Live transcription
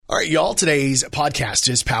All right, y'all, today's podcast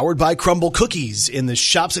is powered by Crumble Cookies in the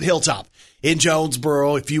shops at Hilltop in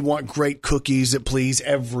Jonesboro. If you want great cookies that please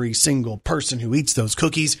every single person who eats those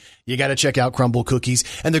cookies, you got to check out Crumble Cookies.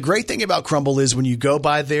 And the great thing about Crumble is when you go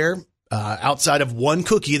by there, outside of one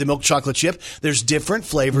cookie, the milk chocolate chip, there's different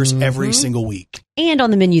flavors every single week. And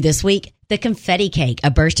on the menu this week, the confetti cake,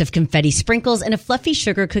 a burst of confetti sprinkles and a fluffy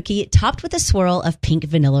sugar cookie topped with a swirl of pink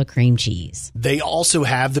vanilla cream cheese. They also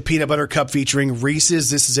have the peanut butter cup featuring Reese's.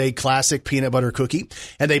 This is a classic peanut butter cookie,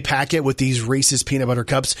 and they pack it with these Reese's peanut butter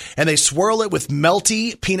cups, and they swirl it with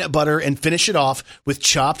melty peanut butter and finish it off with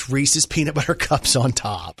chopped Reese's peanut butter cups on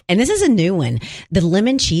top. And this is a new one, the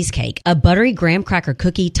lemon cheesecake, a buttery graham cracker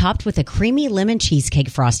cookie topped with a creamy lemon cheesecake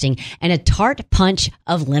frosting and a tart punch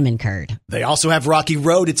of lemon curd. They also have Rocky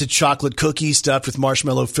Road. It's a chocolate cookie stuffed with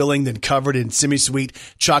marshmallow filling, then covered in semi-sweet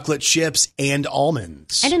chocolate chips and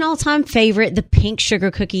almonds. And an all-time favorite, the pink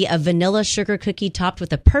sugar cookie, a vanilla sugar cookie topped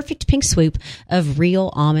with a perfect pink swoop of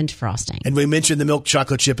real almond frosting. And we mentioned the milk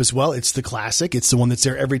chocolate chip as well. It's the classic. It's the one that's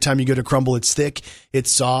there every time you go to Crumble. It's thick,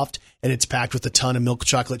 it's soft, and it's packed with a ton of milk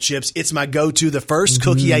chocolate chips. It's my go-to, the first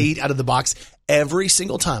cookie I eat out of the box every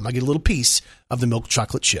single time. I get a little piece of the milk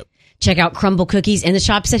chocolate chip. Check out Crumble Cookies in the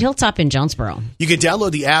shops at Hilltop in Jonesboro. You can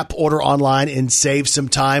download the app, order online, and save some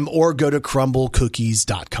time, or go to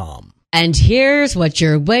crumblecookies.com. And here's what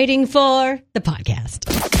you're waiting for, the podcast.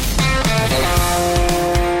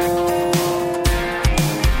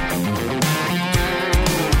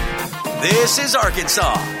 This is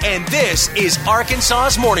Arkansas, and this is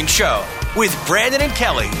Arkansas's Morning Show with Brandon and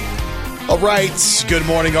Kelly. All right. Good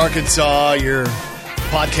morning, Arkansas. Your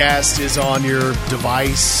podcast is on your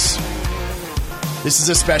device. This is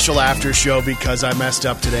a special after show because I messed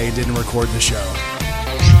up today and didn't record the show.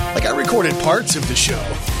 Like, I recorded parts of the show,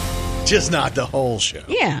 just not the whole show.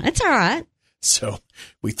 Yeah, it's all right. So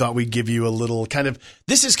we thought we'd give you a little kind of,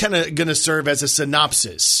 this is kind of going to serve as a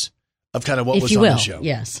synopsis of kind of what was on the show.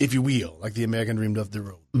 Yes. If you will, like the American Dream of the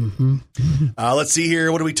room. Mm-hmm. Let's see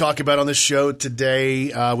here. What do we talk about on this show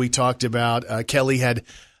today? We talked about Kelly had...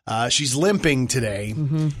 she's limping today,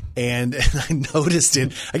 and I noticed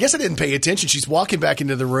it. I guess I didn't pay attention. She's walking back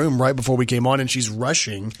into the room right before we came on, and she's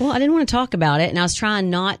rushing. Well, I didn't want to talk about it, and I was trying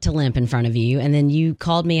not to limp in front of you, and then you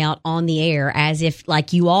called me out on the air as if,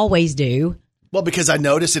 like you always do. Well, because I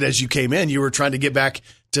noticed it as you came in. You were trying to get back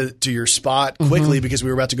to your spot quickly because we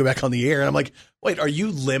were about to go back on the air. And I'm like, wait, are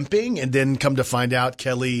you limping? And then come to find out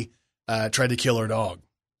Kelly tried to kill her dog.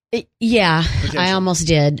 Yeah, I almost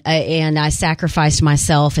did. And I sacrificed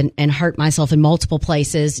myself and hurt myself in multiple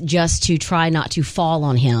places just to try not to fall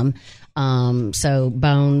on him. So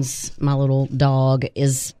Bones, my little dog,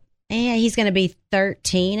 is, he's going to be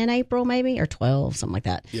 13 in April, maybe, or 12, something like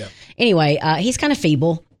that. Yeah. Anyway, he's kind of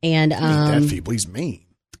feeble. And He ain't that feeble. He's mean.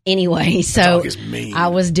 Anyway, so dog is mean. I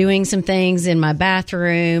was doing some things in my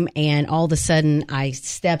bathroom, and all of a sudden I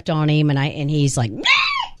stepped on him, and he's like,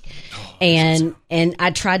 And I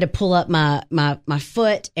tried to pull up my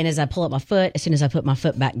foot, and as I pull up my foot, as soon as I put my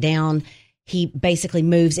foot back down, he basically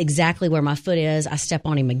moves exactly where my foot is. I step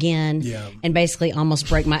on him again, and basically almost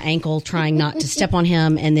break my ankle trying not to step on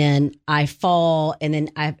him, and then I fall, and then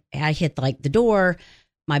I hit like the door,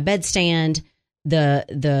 my bedstand,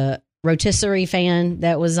 the rotisserie fan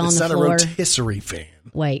that was on the floor. It's not a rotisserie fan.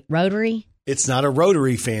 Wait, rotary? It's not a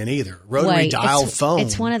rotary fan either. Rotary dial phone.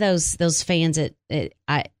 It's one of those fans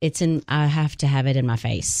I have to have it in my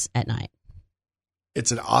face at night.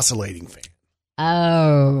 It's an oscillating fan.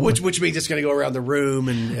 Oh. Which means it's going to go around the room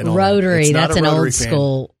and all rotary, that. That's an old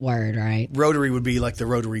school word, right? Rotary would be like the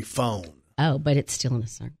rotary phone. Oh, but it's still in a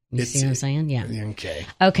circle. You see what I'm saying? Yeah.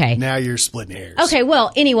 Okay. Now you're splitting hairs. Okay,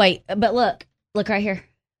 well, anyway, but look right here.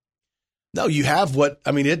 No, you have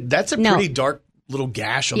that's a pretty dark little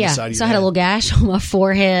gash on the side of your head. So I had a little gash on my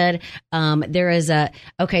forehead. There is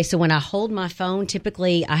so when I hold my phone,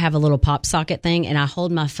 typically I have a little pop socket thing, and I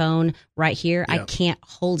hold my phone right here. Yeah. I can't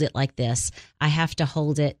hold it like this. I have to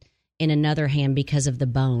hold it in another hand because of the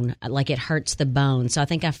bone. Like, it hurts the bone. So I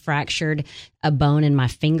think I fractured a bone in my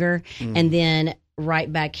finger. And then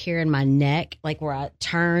right back here in my neck, like where I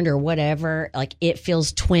turned or whatever, like it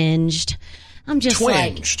feels twinged. I'm just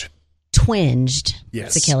twinged. Twinged.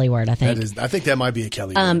 Yes. It's a Kelly word, I think. I think that might be a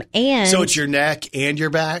Kelly word. And so it's your neck and your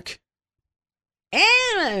back?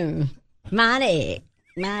 And my neck,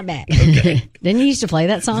 my back. Okay. Didn't you used to play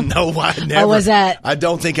that song? No, I never. Or was that? I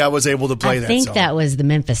don't think I was able to play that song. I think that was the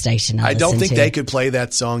Memphis station I don't think to. they could play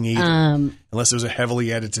that song either. Unless it was a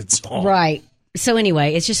heavily edited song. Right. So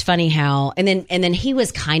anyway, it's just funny how, and then he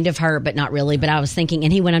was kind of hurt, but not really. But I was thinking,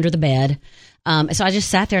 and he went under the bed. So I just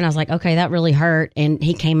sat there and I was like, okay, that really hurt. And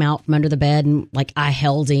he came out from under the bed and like I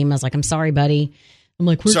held him. I was like, I'm sorry, buddy. I'm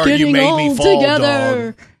like, we're Sorry, you getting made me old fall,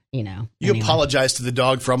 together. dog. You know. You anyway. apologized to the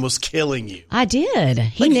dog for almost killing you. I did.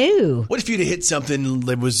 He knew. What if you'd hit something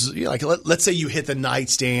that was, like, let's say you hit the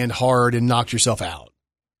nightstand hard and knocked yourself out?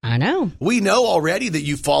 I know. We know already that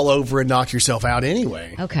you fall over and knock yourself out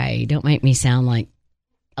anyway. Okay, don't make me sound like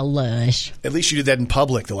a lush. At least you did that in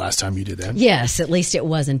public the last time you did that. Yes, at least it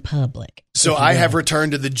was in public. So I have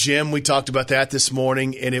returned to the gym. We talked about that this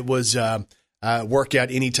morning, and it was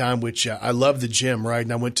workout anytime, which I love the gym, right?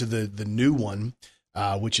 And I went to the new one,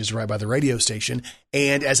 which is right by the radio station.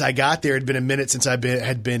 And as I got there, it had been a minute since had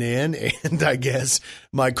been in, and I guess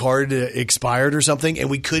my card expired or something, and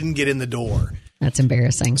we couldn't get in the door. That's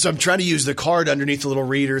embarrassing. So I'm trying to use the card underneath the little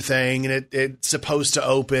reader thing, and it's supposed to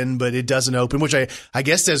open, but it doesn't open, which I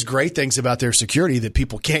guess says great things about their security, that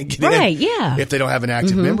people can't get in if they don't have an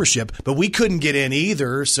active membership. But we couldn't get in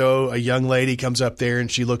either, so a young lady comes up there, and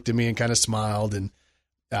she looked at me and kind of smiled, and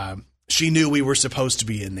she knew we were supposed to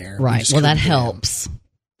be in there. Right. Well, that helps.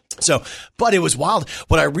 So, but it was wild.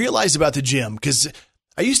 What I realized about the gym, because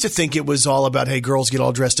I used to think it was all about, hey, girls get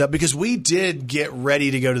all dressed up, because we did get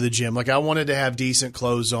ready to go to the gym. Like, I wanted to have decent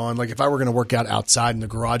clothes on. Like, if I were going to work out outside in the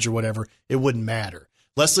garage or whatever, it wouldn't matter.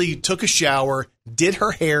 Leslie took a shower, did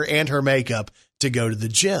her hair and her makeup to go to the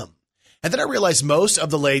gym. And then I realized most of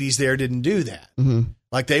the ladies there didn't do that. Mm-hmm.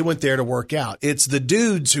 Like, they went there to work out. It's the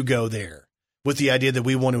dudes who go there with the idea that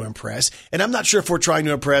we want to impress. And I'm not sure if we're trying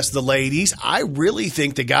to impress the ladies. I really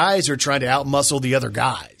think the guys are trying to outmuscle the other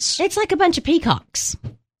guys. It's like a bunch of peacocks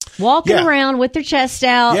walking around with their chest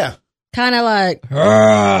out. Yeah. Kind of like,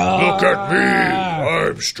 look at me,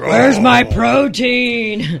 I'm strong. Where's my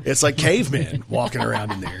protein? It's like cavemen walking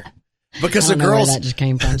around in there. Because I don't know where that just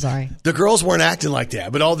came from. Sorry. The girls weren't acting like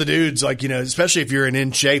that, but all the dudes, like, especially if you're an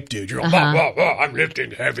in shape dude, you're like, I'm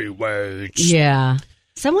lifting heavy weights. Yeah.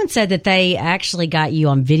 Someone said that they actually got you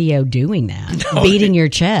on video doing that, beating your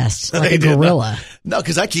chest like a gorilla. No,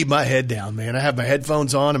 because I keep my head down, man. I have my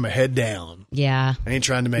headphones on and my head down. Yeah. I ain't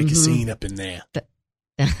trying to make a scene up in there.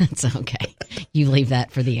 That's okay. You leave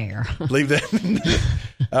that for the air. Leave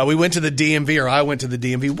that. We went to the DMV, or I went to the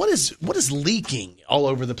DMV. What is leaking all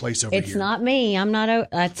over the place over here? It's not me. I'm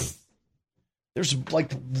not. There's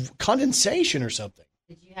like condensation or something.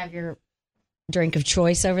 Did you have your drink of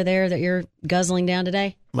choice over there that you're guzzling down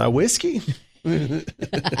today? My whiskey?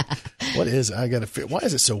 What is? I got to. Why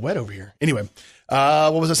is it so wet over here? Anyway,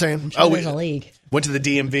 what was I saying? There's a leak. Went to the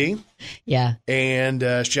DMV. Yeah. And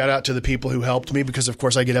shout out to the people who helped me, because, of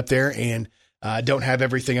course, I get up there and don't have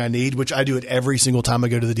everything I need, which I do it every single time I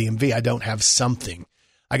go to the DMV. I don't have something.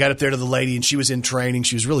 I got up there to the lady, and she was in training.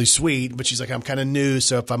 She was really sweet, but she's like, I'm kind of new,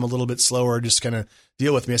 so if I'm a little bit slower, just kind of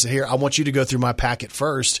deal with me. I said, here, I want you to go through my packet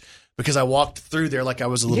first, because I walked through there like I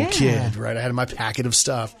was a little kid, right? I had my packet of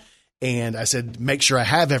stuff. And I said, make sure I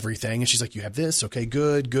have everything. And she's like, you have this? Okay,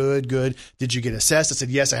 good. Did you get assessed? I said,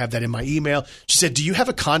 yes, I have that in my email. She said, do you have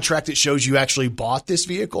a contract that shows you actually bought this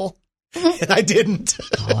vehicle? And I didn't.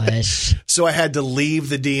 Gosh. So I had to leave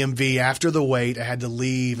the DMV after the wait. I had to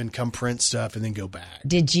leave and come print stuff and then go back.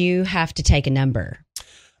 Did you have to take a number?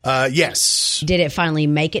 Yes. Did it finally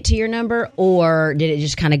make it to your number, or did it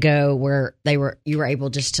just kind of go where you were able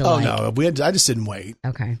just to no, I just didn't wait.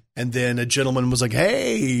 Okay. And then a gentleman was like,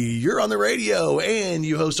 hey, you're on the radio and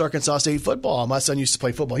you host Arkansas State football. My son used to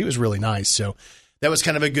play football. He was really nice. So that was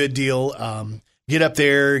kind of a good deal. Get up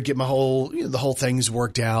there, get my the whole thing's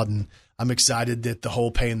worked out. And I'm excited that the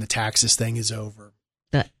whole paying the taxes thing is over.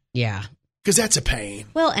 Yeah. Because that's a pain.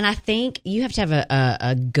 Well, and I think you have to have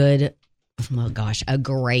a good, a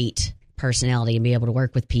great personality and be able to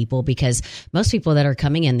work with people, because most people that are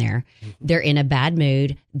coming in there, they're in a bad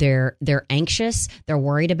mood. They're anxious. They're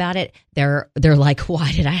worried about it. They're like,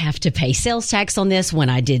 why did I have to pay sales tax on this when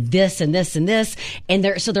I did this and this and this? And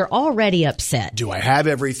they're already upset. Do I have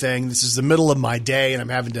everything? This is the middle of my day and I'm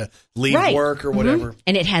having to leave work or whatever.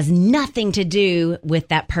 And it has nothing to do with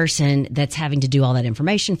that person that's having to do all that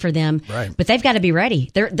information for them. Right. But they've got to be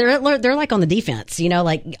ready. They're like on the defense,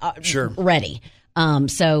 Sure. ready.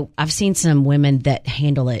 So I've seen some women that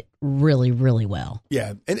handle it really, really well.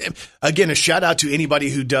 Yeah. And again, a shout out to anybody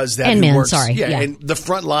who does that. And who men, works, sorry. Yeah, Yeah. and the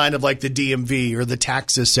front line of like the DMV or the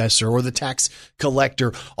tax assessor or the tax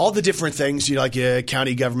collector, all the different things, like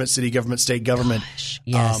county government, city government, state government. Gosh,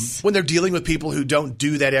 yes. When they're dealing with people who don't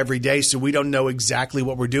do that every day, so we don't know exactly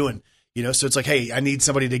what we're doing. So it's like, hey, I need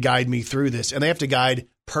somebody to guide me through this. And they have to guide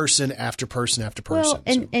person after person after person.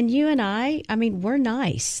 Well, and you and I mean, we're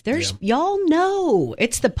nice. Y'all know,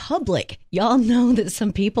 it's the public. Y'all know that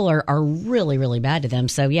some people are really, really bad to them.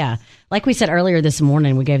 So, yeah, like we said earlier this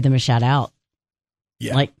morning, we gave them a shout out.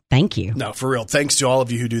 Yeah. Like, thank you. No, for real. Thanks to all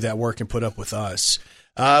of you who do that work and put up with us.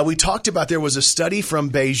 We talked about there was a study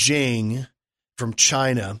from Beijing, from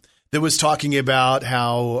China, that was talking about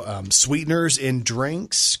how sweeteners in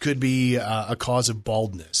drinks could be a cause of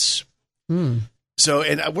baldness. So,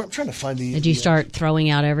 and I'm trying to find the... Did you start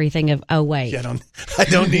throwing out everything of, oh, wait. Yeah, I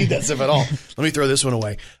don't need that stuff at all. Let me throw this one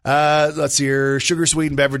away. Let's see here.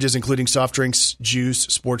 Sugar-sweetened beverages, including soft drinks, juice,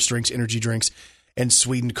 sports drinks, energy drinks, and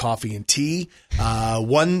sweetened coffee and tea.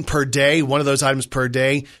 One per day, one of those items per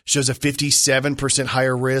day shows a 57%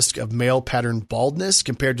 higher risk of male pattern baldness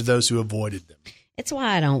compared to those who avoided them. It's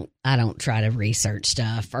why I don't try to research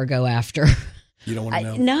stuff or go after. You don't want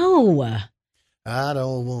to know? No. I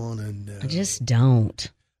don't want to know. I just don't.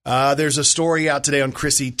 There's a story out today on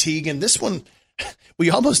Chrissy Teigen. This one, we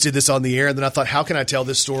almost did this on the air, and then I thought, how can I tell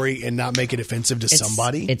this story and not make it offensive to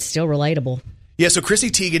somebody? It's still relatable. Yeah, so Chrissy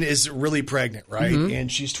Teigen is really pregnant, right? Mm-hmm.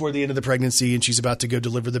 And she's toward the end of the pregnancy, and she's about to go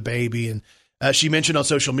deliver the baby. And she mentioned on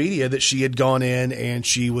social media that she had gone in and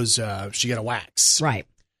she got a wax. Right.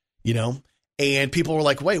 You know? And people were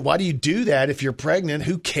like, wait, why do you do that if you're pregnant?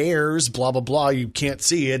 Who cares? Blah, blah, blah. You can't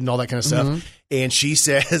see it and all that kind of stuff. Mm-hmm. And she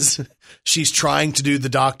says she's trying to do the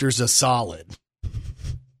doctors a solid.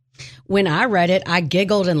 When I read it, I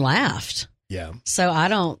giggled and laughed. Yeah.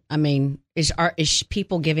 So is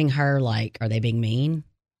people giving her, like, are they being mean?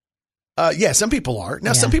 Yeah, some people are.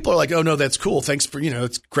 Now, some people are like, oh, no, that's cool. Thanks for,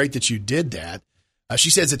 it's great that you did that.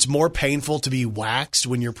 She says it's more painful to be waxed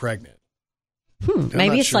when you're pregnant.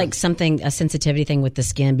 Maybe it's like a sensitivity thing with the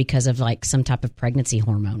skin because of like some type of pregnancy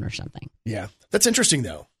hormone or something. Yeah. That's interesting,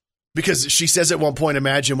 though, because she says at one point,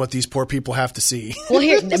 imagine what these poor people have to see.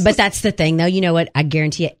 Well, but that's the thing, though. You know what? I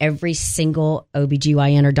guarantee you every single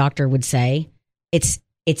OBGYN or doctor would say it's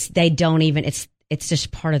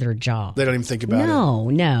just part of their job. They don't even think about it.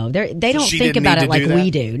 No. They don't think about it like we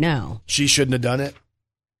do. No. She shouldn't have done it?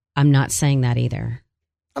 I'm not saying that either.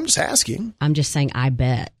 I'm just asking. I'm just saying I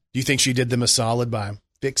bet. Do you think she did them a solid by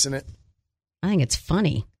fixing it? I think it's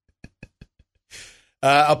funny.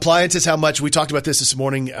 Appliances, how much, we talked about this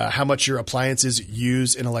morning, how much your appliances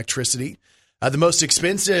use in electricity. The most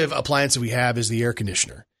expensive appliance that we have is the air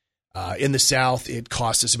conditioner. In the South, it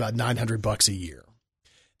costs us about $900 a year.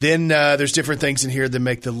 Then there's different things in here that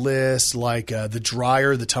make the list, like the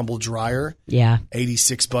dryer, the tumble dryer. Yeah.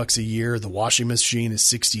 $86 a year. The washing machine is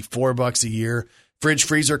 $64 a year. Fridge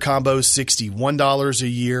freezer combo is $61 a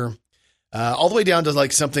year. All the way down to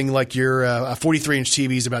like something like your 43-inch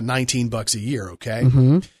TV is about $19 a year, okay?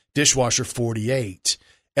 Mm-hmm. Dishwasher, $48.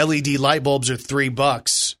 LED light bulbs are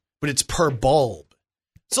 $3, but it's per bulb.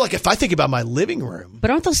 So like if I think about my living room.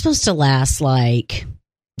 But aren't those supposed to last like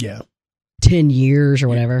 10 years or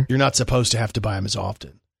whatever? You're not supposed to have to buy them as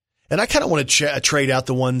often. And I kind of want to trade out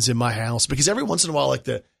the ones in my house because every once in a while, like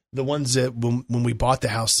the ones that when we bought the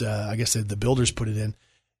house, I guess the builders put it in,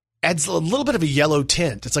 adds a little bit of a yellow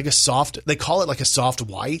tint. It's like a soft, they call it like a soft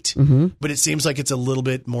white, but it seems like it's a little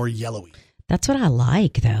bit more yellowy. That's what I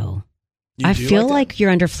like, though. I feel like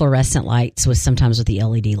you're under fluorescent lights sometimes with the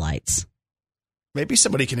LED lights. Maybe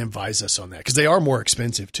somebody can advise us on that because they are more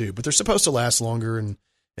expensive too, but they're supposed to last longer and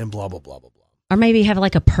blah, blah, blah, blah, blah. Or maybe have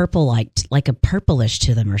like a purple light, like a purplish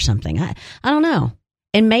to them or something. I don't know.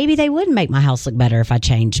 And maybe they would make my house look better if I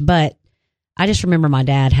changed. But I just remember my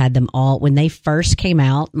dad had them all. When they first came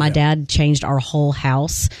out, my dad changed our whole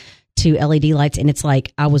house to LED lights. And it's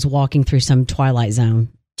like I was walking through some Twilight Zone.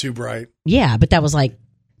 Too bright. Yeah, but that was like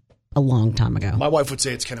a long time ago. My wife would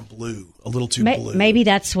say it's kind of blue, a little too blue. Maybe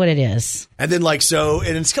that's what it is. And then and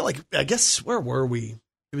it's kind of like, I guess, where were we?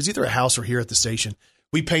 It was either a house or here at the station.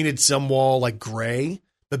 We painted some wall like gray.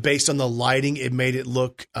 But based on the lighting, it made it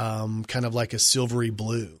look kind of like a silvery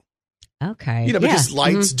blue. Okay. Because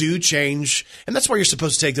lights do change. And that's why you're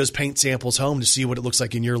supposed to take those paint samples home to see what it looks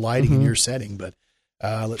like in your lighting and your setting. But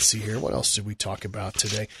let's see here. What else did we talk about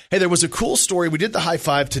today? Hey, there was a cool story. We did the high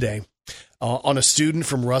five today on a student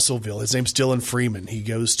from Russellville. His name's Dylan Freeman. He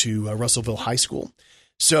goes to Russellville High School.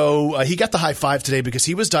 So he got the high five today because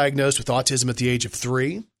he was diagnosed with autism at the age of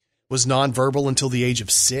 3, was nonverbal until the age of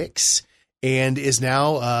 6. And is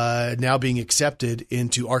now being accepted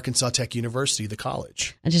into Arkansas Tech University, the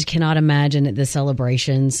college. I just cannot imagine the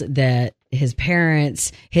celebrations that his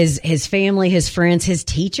parents, his family, his friends, his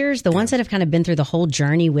teachers, the ones that have kind of been through the whole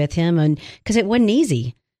journey with him, and because it wasn't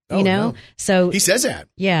easy, you know. No. So he says that.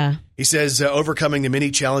 Yeah, he says overcoming the many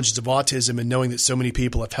challenges of autism and knowing that so many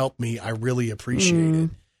people have helped me, I really appreciate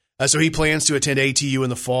it. So he plans to attend ATU in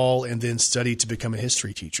the fall and then study to become a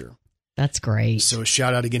history teacher. That's great. So a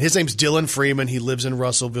shout out again. His name's Dylan Freeman. He lives in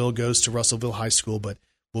Russellville, goes to Russellville High School, but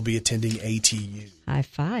will be attending ATU. High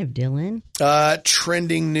five, Dylan.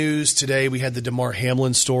 Trending news today. We had the Damar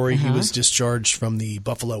Hamlin story. He was discharged from the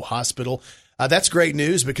Buffalo Hospital. That's great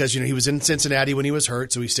news because, he was in Cincinnati when he was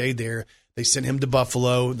hurt, so he stayed there. They sent him to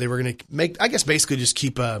Buffalo. They were going to basically just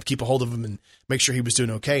keep a hold of him and make sure he was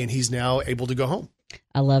doing okay, and he's now able to go home.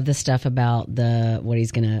 I love the stuff about what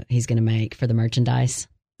he's gonna make for the merchandise.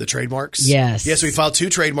 The trademarks? Yes. Yes, we filed 2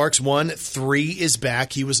 trademarks. 3 is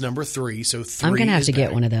back. He was number 3, so 3 I'm going to have to back.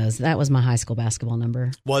 get one of those. That was my high school basketball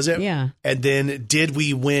number. Was it? Yeah. And then Did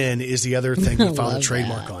We Win is the other thing we filed a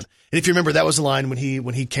trademark on. And if you remember, that was the line when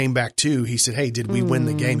he came back too. He said, hey, did we win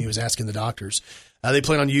the game? He was asking the doctors. They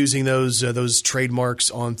plan on using those trademarks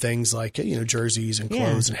on things like, jerseys and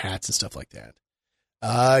clothes and hats and stuff like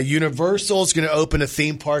that. Universal is going to open a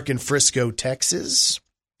theme park in Frisco, Texas.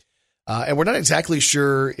 And we're not exactly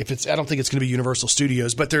sure if I don't think it's going to be Universal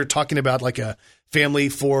Studios, but they're talking about like a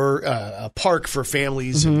park for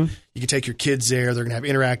families. And you can take your kids there. They're going to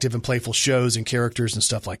have interactive and playful shows and characters and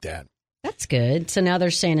stuff like that. That's good. So now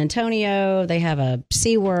there's San Antonio. They have a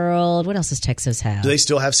SeaWorld. What else does Texas have? Do they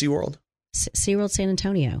still have SeaWorld? SeaWorld San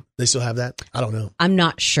Antonio. They still have that? I don't know. I'm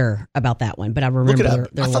not sure about that one, but I remember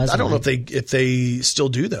there was I don't one. know if they still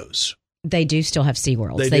do those. They do still have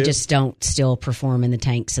SeaWorlds. They just don't still perform in the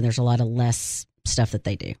tanks, and there's a lot of less stuff that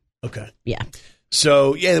they do. Okay. Yeah.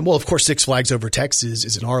 So, of course, Six Flags Over Texas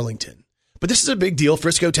is in Arlington. But this is a big deal.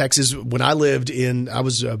 Frisco, Texas, when I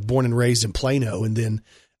was born and raised in Plano, and then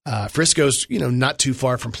Frisco's, not too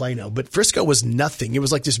far from Plano. But Frisco was nothing. It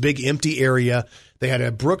was like this big empty area. They had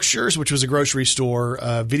a Brookshire's, which was a grocery store,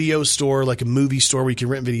 a video store, like a movie store where you can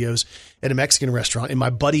rent videos, and a Mexican restaurant. And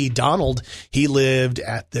my buddy Donald, he lived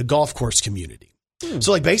at the golf course community.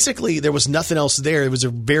 So basically there was nothing else there. It was a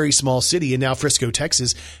very small city. And now Frisco,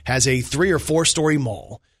 Texas has a 3 or 4 story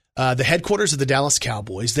mall, the headquarters of the Dallas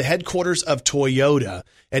Cowboys, the headquarters of Toyota,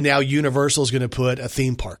 and now Universal is going to put a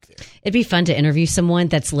theme park there. It'd be fun to interview someone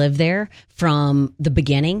that's lived there from the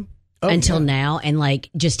beginning until now, and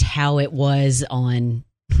just how it was on,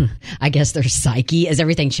 I guess, their psyche as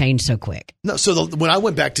everything changed so quick. No, so when I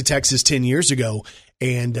went back to Texas 10 years ago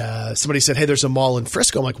and somebody said, hey, there's a mall in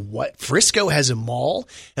Frisco. I'm like, what? Frisco has a mall?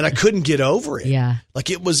 And I couldn't get over it. Yeah.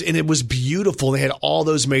 It was beautiful. They had all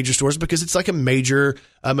those major stores because it's like a major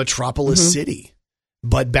metropolis city.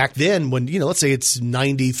 But back then when, let's say it's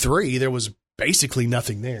 93, there was basically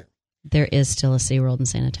nothing there. There is still a SeaWorld in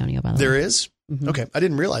San Antonio, by the way. There is? Mm-hmm. Okay. I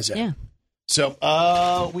didn't realize that. Yeah.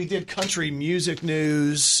 So we did country music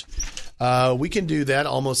news. We can do that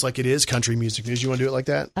almost like it is country music news. You want to do it like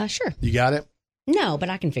that? Sure. You got it? No, but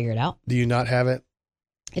I can figure it out. Do you not have it?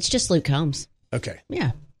 It's just Luke Combs. Okay.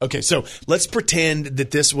 Yeah. Okay, so let's pretend that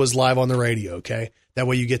this was live on the radio, okay? That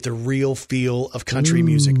way you get the real feel of country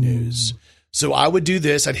music news. So I would do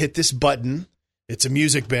this. I'd hit this button. It's a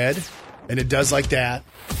music bed, and it does like that.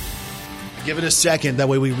 Give it a second. That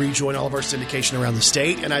way we rejoin all of our syndication around the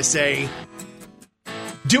state. And I say,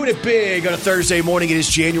 doing it big on a Thursday morning. It is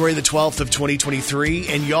January the 12th of 2023.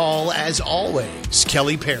 And y'all, as always,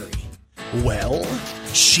 Kelly Perry. Well,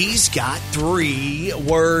 she's got 3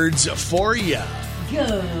 words for you.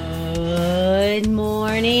 Good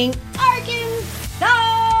morning, Arkansas!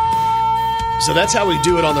 So that's how we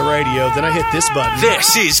do it on the radio. Then I hit this button.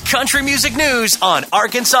 This is Country Music News on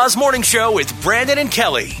Arkansas's Morning Show with Brandon and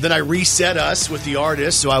Kelly. Then I reset us with the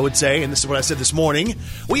artist. So I would say, and this is what I said this morning,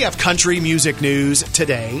 we have country music news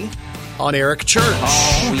today on Eric Church.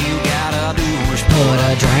 All you gotta do is put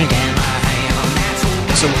a drink in my hand.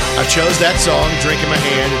 So I chose that song, Drink in My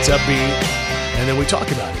Hand. It's upbeat. And then we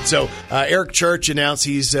talk about it. So Eric Church announced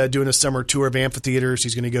he's doing a summer tour of amphitheaters.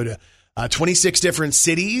 He's going to go to 26 different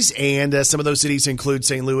cities. And some of those cities include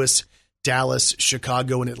St. Louis, Dallas,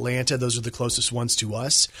 Chicago, and Atlanta. Those are the closest ones to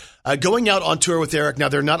us. Going out on tour with Eric. Now,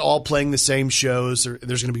 they're not all playing the same shows.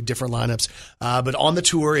 There's going to be different lineups. But on the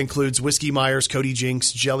tour includes Whiskey Myers, Cody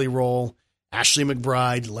Jinks, Jelly Roll, Ashley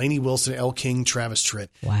McBride, Lainey Wilson, Elle King, Travis Tritt.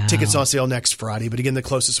 Wow. Tickets on sale next Friday. But again, the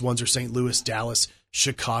closest ones are St. Louis, Dallas,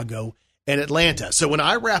 Chicago, and Atlanta. So when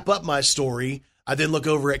I wrap up my story, I then look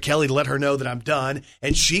over at Kelly to let her know that I'm done,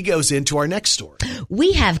 and she goes into our next story.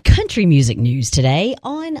 We have country music news today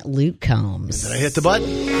on Luke Combs. Then I hit the button.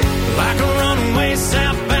 Like a runaway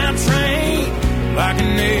southbound train, like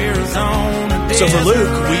an Arizona. So for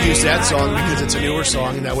Luke, we use that song because it's a newer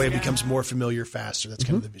song, and that way it becomes more familiar faster. That's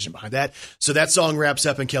kind of the vision behind that. So that song wraps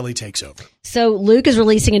up, and Kelly takes over. So Luke is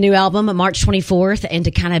releasing a new album on March 24th, and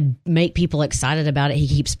to kind of make people excited about it, he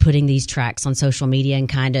keeps putting these tracks on social media and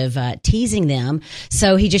kind of teasing them.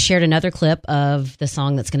 So he just shared another clip of the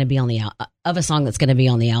song that's going to be on the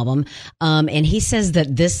album. And he says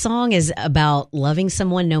that this song is about loving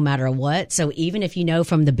someone no matter what. So even if you know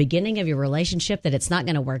from the beginning of your relationship that it's not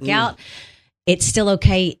going to work out, it's still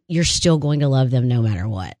okay. You're still going to love them no matter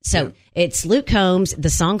what. So it's Luke Combs. The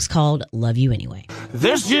song's called Love You Anyway.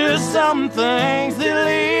 There's just some things that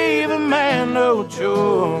leave a man no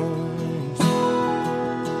choice.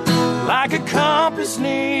 Like a compass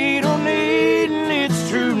needle needing its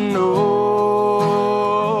true north.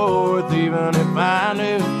 Even if I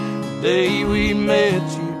knew the day we met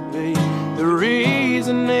you, babe, the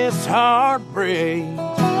reason this heart breaks.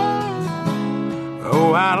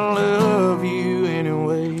 Oh, I love you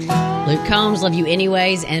anyway. Luke Combs, Love You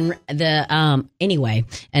Anyways, and the anyway,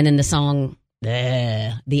 and then the song,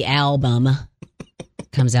 the album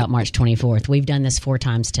comes out March 24th. We've done this 4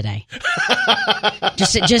 times today.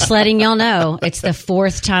 just letting y'all know, it's the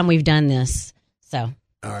 4th time we've done this. So,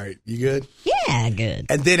 all right, you good? Yeah, good.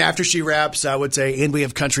 And then after she wraps, I would say, and we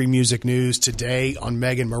have country music news today on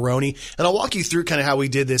Megan Maroney. And I'll walk you through kind of how we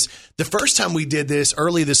did this. The first time we did this,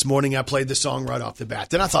 early this morning, I played the song right off the bat.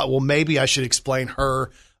 Then I thought, well, maybe I should explain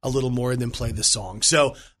her a little more and then play the song.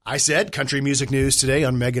 So I said country music news today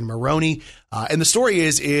on Megan Maroney. And the story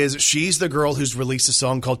is she's the girl who's released a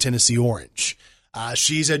song called Tennessee Orange.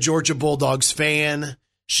 She's a Georgia Bulldogs fan.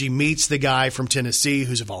 She meets the guy from Tennessee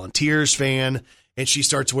who's a Volunteers fan. And she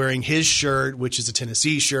starts wearing his shirt, which is a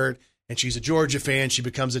Tennessee shirt, and she's a Georgia fan. She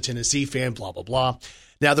becomes a Tennessee fan, blah, blah, blah.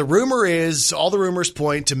 Now, the rumor is, all the rumors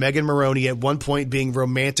point to Megan Maroney at one point being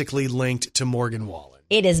romantically linked to Morgan Wallen.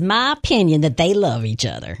 It is my opinion that they love each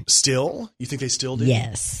other. Still? You think they still do?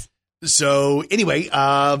 Yes. So, anyway,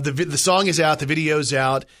 the song is out. The video's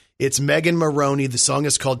out. It's Megan Maroney. The song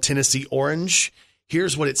is called Tennessee Orange.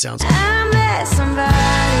 Here's what it sounds like. I met somebody,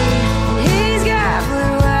 and he's got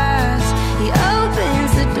blue eyes. He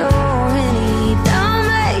opens the door and he don't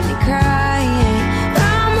make me cry. He ain't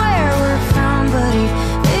from where we're from, but he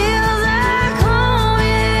feels like home.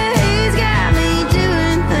 Yeah, he's got me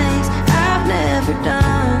doing things I've never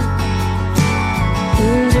done.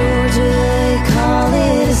 In Georgia they call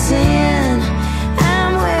it a sin.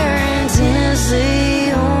 I'm wearing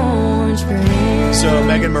Tennessee orange for him. So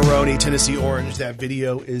Megan Maroney, Tennessee Orange, that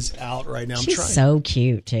video is out right now. She's so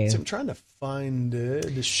cute, too. I'm trying to find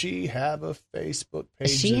it. Does she have a Facebook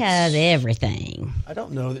page? She has everything. I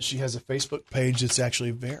don't know that she has a Facebook page that's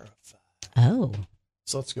actually verified. Oh.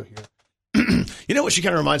 So let's go here. You know what she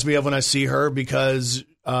kind of reminds me of when I see her? Because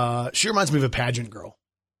she reminds me of a pageant girl.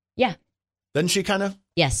 Yeah. Doesn't she kind of?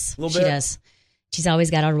 Yes, A little she bit? does. She's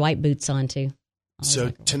always got her white boots on, too. Always So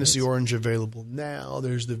like her white Tennessee boots. Orange available now.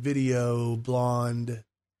 There's the video, blonde.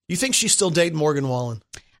 You think she's still dating Morgan Wallen?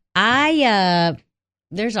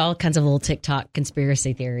 There's all kinds of little TikTok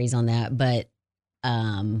conspiracy theories on that, but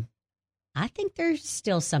I think there's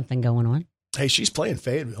still something going on. Hey, she's playing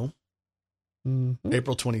Fayetteville, Mm-hmm.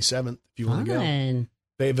 April 27th, if you want to go. Fun.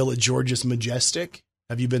 Fayetteville at Georgia's Majestic.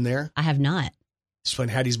 Have you been there? I have not. She's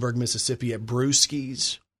playing Hattiesburg, Mississippi at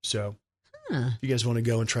Brewski's. So Huh. if you guys want to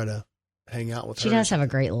go and try to hang out with her. She does have a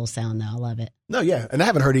great little sound, though. I love it. No, yeah. And I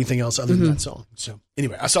haven't heard anything else other than that song. So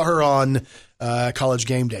anyway, I saw her on College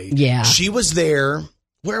Game Day. Yeah. She was there.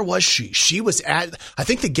 Where was she? She was at, I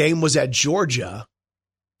think the game was at Georgia.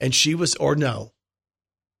 And she was, or no.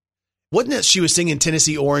 Wasn't it she was singing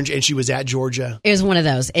Tennessee Orange and she was at Georgia? It was one of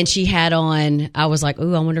those. And she had on, I was like,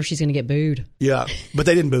 ooh, I wonder if she's going to get booed. Yeah. But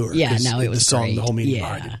they didn't boo her. Yeah, 'cause no, it was the song, great. the whole meaning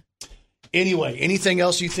Yeah. behind it. Anyway, anything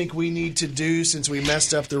else you think we need to do since we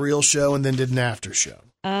messed up the real show and then did an after show?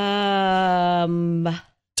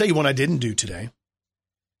 Tell you what I didn't do today.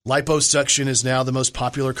 Liposuction is now the most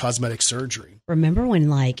popular cosmetic surgery. Remember when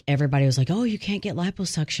like everybody was like, oh, you can't get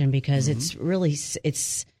liposuction because it's really,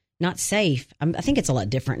 it's not safe. I think it's a lot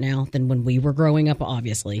different now than when we were growing up,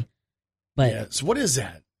 obviously. But Yeah. So what is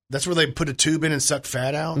that? That's where they put a tube in and suck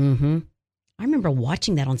fat out? I remember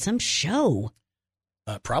watching that on some show.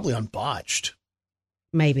 Probably on Botched.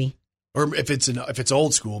 Maybe. Or if it's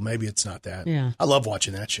old school, maybe it's not that. Yeah. I love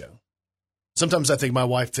watching that show. Sometimes I think my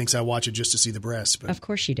wife thinks I watch it just to see the breasts, but Of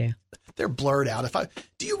course you do. they're blurred out.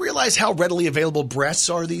 Do you realize how readily available breasts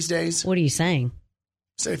are these days? What are you saying?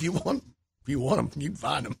 So if you want them, you can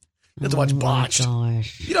find them. You don't have to watch Botched. Oh my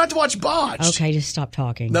gosh. You don't have to watch Botched. Okay, just stop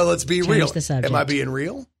talking. No, let's be Change real. the subject. Am I being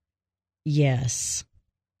real? Yes.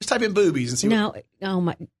 Just type in boobies and see. No. Oh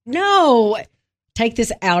my. No. Take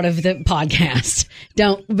this out of the podcast.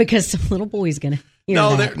 Don't, because some little boy's gonna hear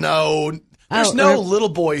No, that. there's Oh, no or- little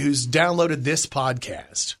boy who's downloaded this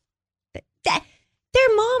podcast.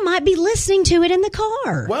 Their mom might be listening to it in the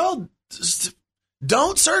car. Well, just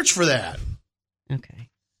don't search for that. Okay.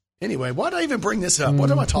 Anyway, why did I even bring this up?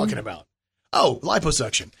 What am I talking about? Oh,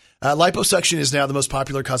 liposuction. Liposuction is now the most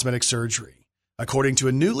popular cosmetic surgery, according to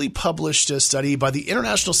a newly published study by the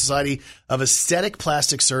International Society of Aesthetic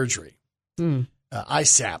Plastic Surgery.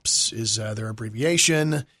 ISAPS is their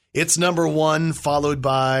abbreviation. It's number 1, followed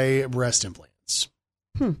by breast implants.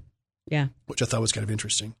 Yeah. Which I thought was kind of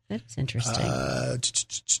interesting. That's interesting.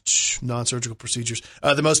 Non-surgical procedures.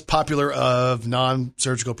 The most popular of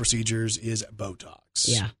non-surgical procedures is Botox.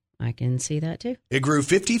 Yeah, I can see that too. It grew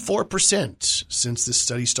 54% since this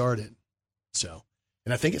study started. So,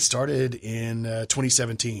 and I think it started in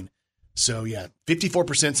 2017. So yeah,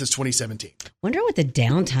 54% since 2017. Wonder what the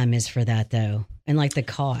downtime is for that though, and like the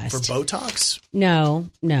cost For Botox? No.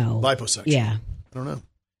 Liposuction? Yeah, I don't know.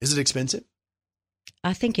 Is it expensive?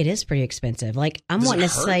 I think it is pretty expensive. Like I'm Does it wanting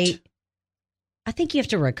to hurt? say, I think you have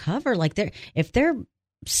to recover. Like if they're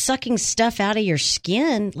sucking stuff out of your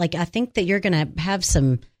skin, like I think that you're gonna have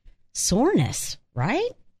some soreness, right?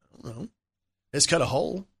 I don't know. Just cut a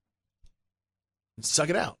hole and suck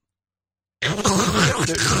it out.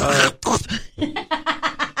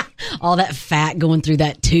 All that fat going through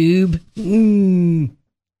that tube. Mm.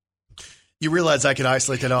 You realize I could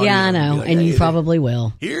isolate that audio. Yeah, I and be know, like, and "Hey, you probably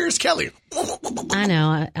will. Here's Kelly. I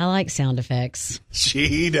know. I like sound effects.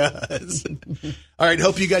 She does. All right.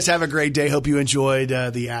 Hope you guys have a great day. Hope you enjoyed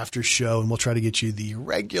the after show, and we'll try to get you the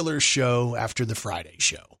regular show after the Friday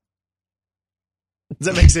show. Does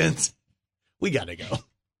that make sense? We got to go.